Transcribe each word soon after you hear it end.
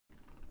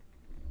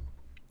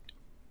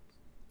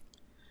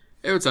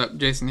Hey, what's up?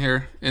 Jason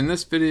here. In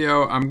this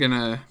video, I'm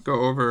gonna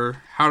go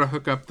over how to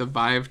hook up the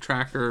VIVE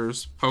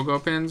Tracker's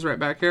POGO Pins right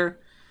back here.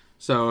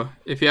 So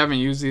if you haven't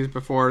used these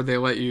before, they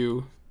let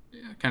you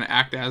kind of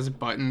act as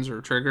buttons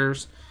or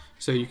triggers.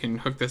 So you can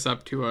hook this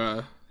up to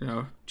a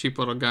cheap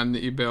little gun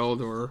that you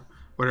build or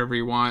whatever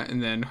you want,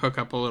 and then hook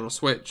up a little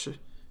switch.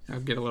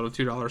 Get a little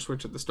 $2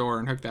 switch at the store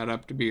and hook that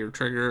up to be your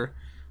trigger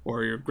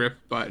or your grip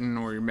button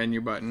or your menu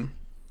button.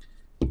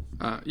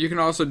 You can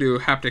also do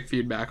haptic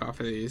feedback off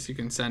of these. You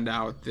can send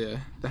out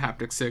the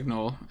haptic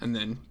signal and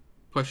then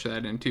push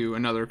that into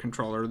another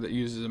controller that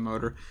uses a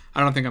motor. I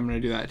don't think I'm going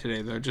to do that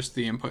today though, just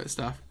the input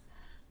stuff.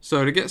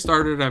 So to get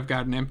started, I've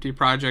got an empty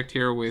project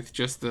here with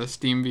just the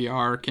Steam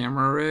VR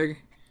camera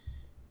rig.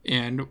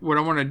 And what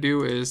I want to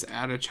do is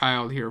add a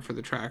child here for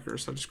the tracker.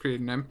 So I'll just create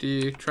an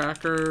empty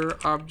tracker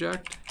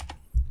object.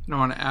 And I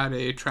want to add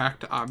a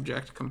tracked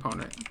object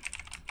component.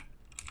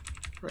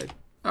 Right.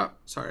 Oh,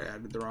 sorry, I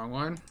added the wrong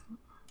one.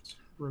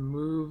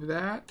 Remove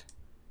that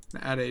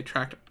and add a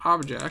tracked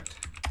object,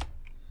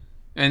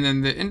 and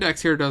then the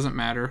index here doesn't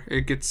matter,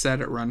 it gets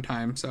set at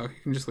runtime, so you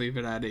can just leave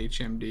it at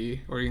HMD,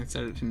 or you can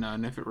set it to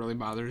none if it really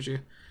bothers you.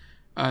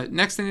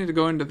 Next I need to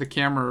go into the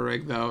camera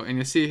rig though, and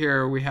you see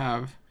here we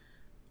have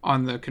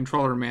on the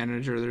controller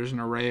manager there's an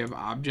array of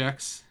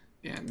objects,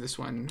 and this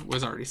one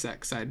was already set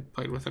because I'd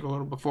played with it a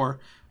little before.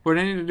 What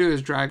I need to do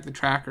is drag the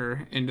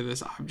tracker into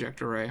this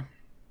object array.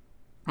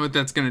 What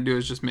that's going to do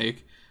is just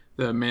make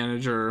the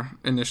manager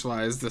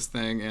initialize this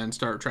thing and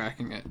start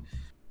tracking it.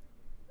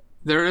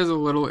 There is a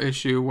little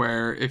issue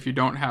where if you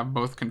don't have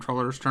both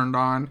controllers turned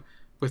on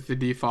with the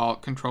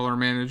default controller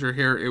manager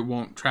here, it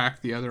won't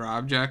track the other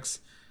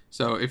objects.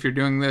 So if you're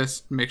doing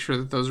this, make sure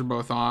that those are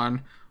both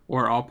on,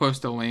 or I'll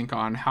post a link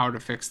on how to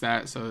fix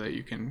that so that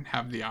you can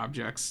have the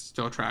objects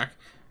still track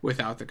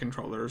without the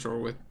controllers, or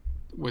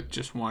with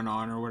just one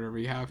on, or whatever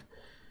you have.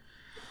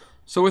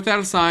 So with that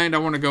assigned, I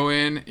want to go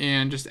in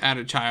and just add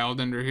a child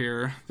under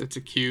here that's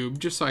a cube,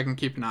 just so I can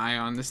keep an eye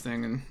on this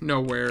thing and know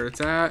where it's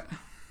at.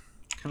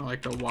 Kind of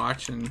like to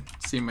watch and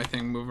see my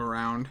thing move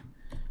around.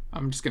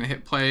 I'm just going to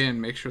hit play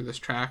and make sure this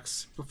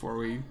tracks before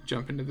we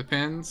jump into the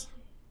pins.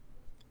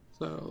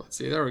 So let's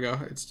see, there we go.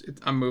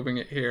 I'm moving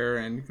it here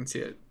and you can see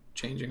it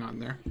changing on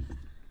there.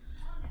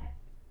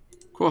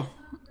 Cool.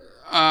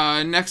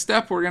 Next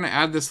step, we're going to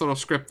add this little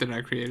script that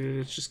I created.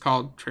 It's just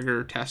called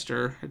trigger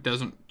tester. It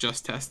doesn't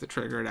just test the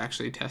trigger, it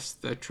actually tests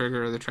the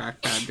trigger, the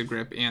trackpad, the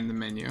grip, and the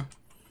menu.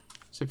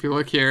 So if you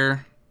look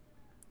here,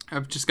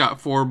 I've just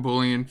got 4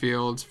 Boolean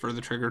fields for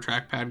the trigger,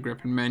 trackpad,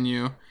 grip, and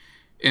menu.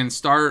 In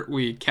start,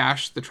 we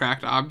cache the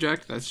tracked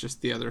object. That's just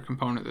the other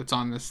component that's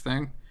on this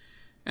thing.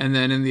 And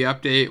then in the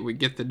update, we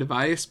get the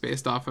device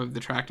based off of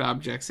the tracked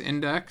object's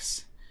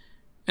index.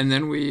 And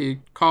then we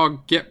call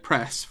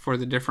getPress for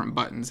the different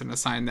buttons and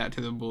assign that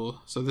to the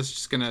bool. So this is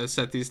just going to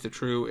set these to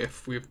true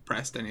if we've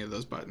pressed any of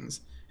those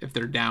buttons, if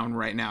they're down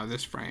right now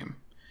this frame.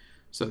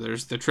 So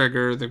there's the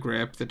trigger, the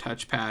grip, the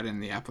touchpad,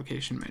 and the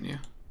application menu.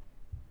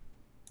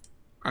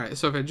 Alright,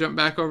 so if I jump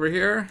back over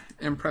here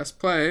and press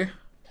play, what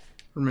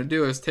I'm going to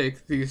do is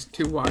take these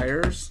 2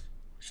 wires,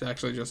 which is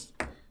actually just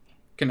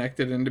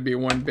connected into be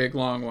one big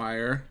long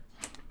wire,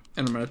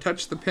 and I'm going to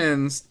touch the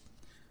pins.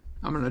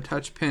 I'm going to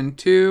touch pin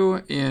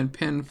 2 and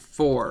pin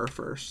 4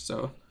 first.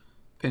 So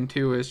pin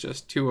 2 is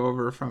just 2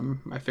 over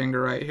from my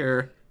finger right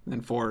here, and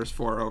then 4 is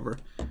 4 over.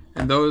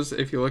 And those,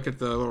 if you look at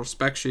the little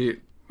spec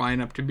sheet,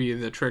 line up to be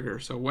the trigger.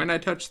 So when I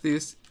touch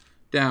these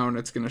down,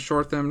 it's going to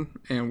short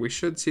them, and we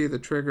should see the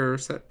trigger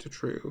set to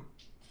true.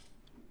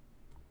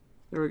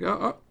 There we go.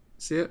 Oh,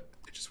 see it?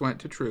 It just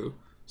went to true.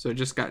 So it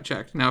just got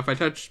checked. Now if I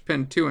touch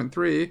pin 2 and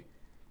 3,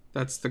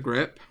 that's the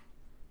grip.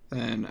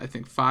 Then I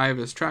think 5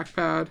 is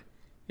trackpad,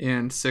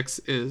 and 6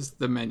 is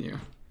the menu.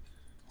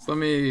 So let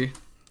me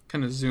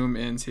kind of zoom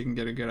in so you can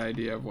get a good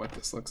idea of what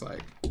this looks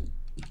like.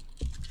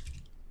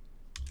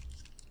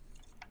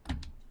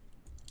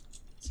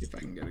 See if I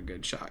can get a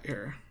good shot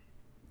here.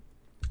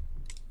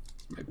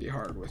 Might be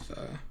hard with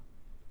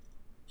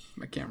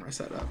my camera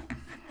set up.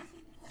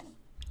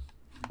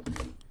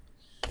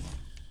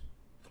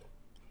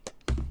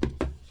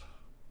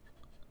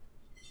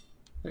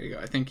 There you go,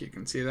 I think you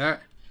can see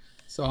that.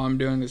 So all I'm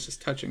doing is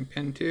just touching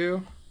pin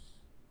 2,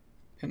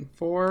 pin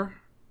 4,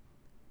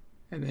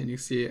 and then you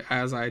see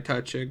as I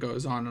touch it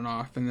goes on and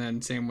off, and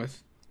then same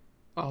with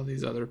all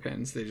these other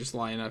pins, they just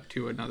line up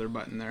to another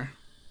button there.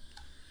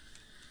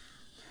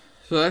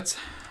 So that's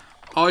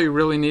all you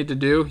really need to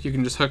do. You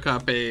can just hook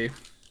up a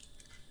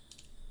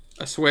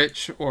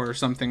switch or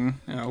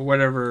something,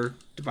 whatever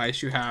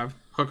device you have,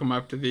 hook them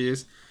up to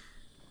these,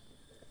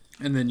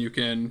 and then you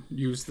can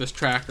use this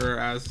tracker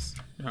as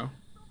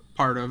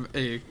part of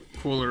a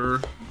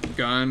cooler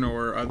gun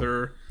or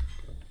other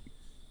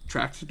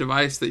tracked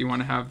device that you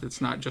want to have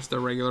that's not just a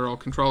regular old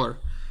controller.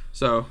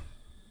 So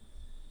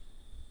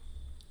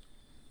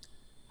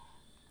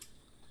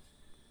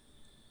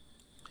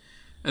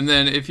and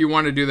then if you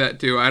want to do that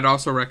too, I'd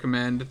also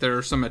recommend there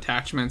are some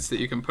attachments that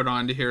you can put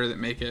onto here that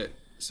make it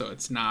so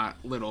it's not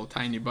little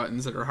tiny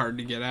buttons that are hard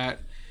to get at.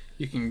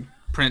 You can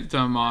print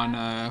them on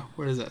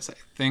what does that say,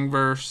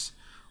 Thingiverse,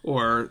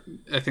 or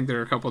I think there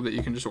are a couple that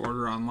you can just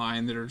order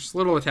online that are just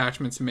little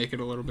attachments to make it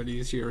a little bit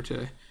easier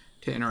to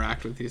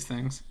interact with these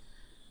things.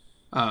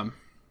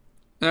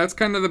 That's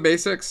kind of the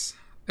basics.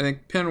 I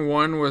think pin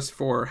 1 was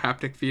for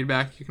haptic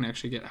feedback. You can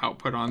actually get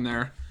output on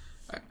there.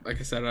 Like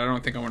I said, I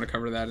don't think I want to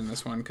cover that in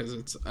this one because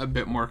it's a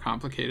bit more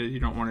complicated. You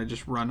don't want to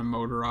just run a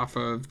motor off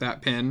of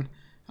that pin.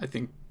 I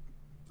think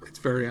it's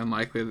very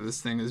unlikely that this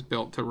thing is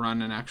built to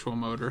run an actual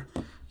motor.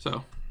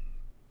 So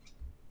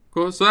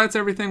cool. So that's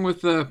everything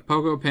with the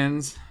pogo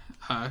pins.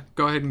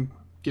 Go ahead and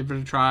give it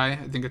a try.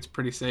 I think it's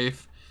pretty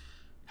safe.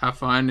 Have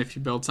fun. If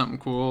you build something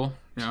cool,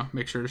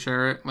 make sure to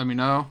share it. Let me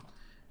know.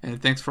 And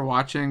thanks for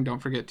watching. Don't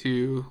forget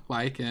to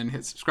like and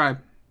hit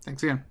subscribe.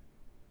 Thanks again.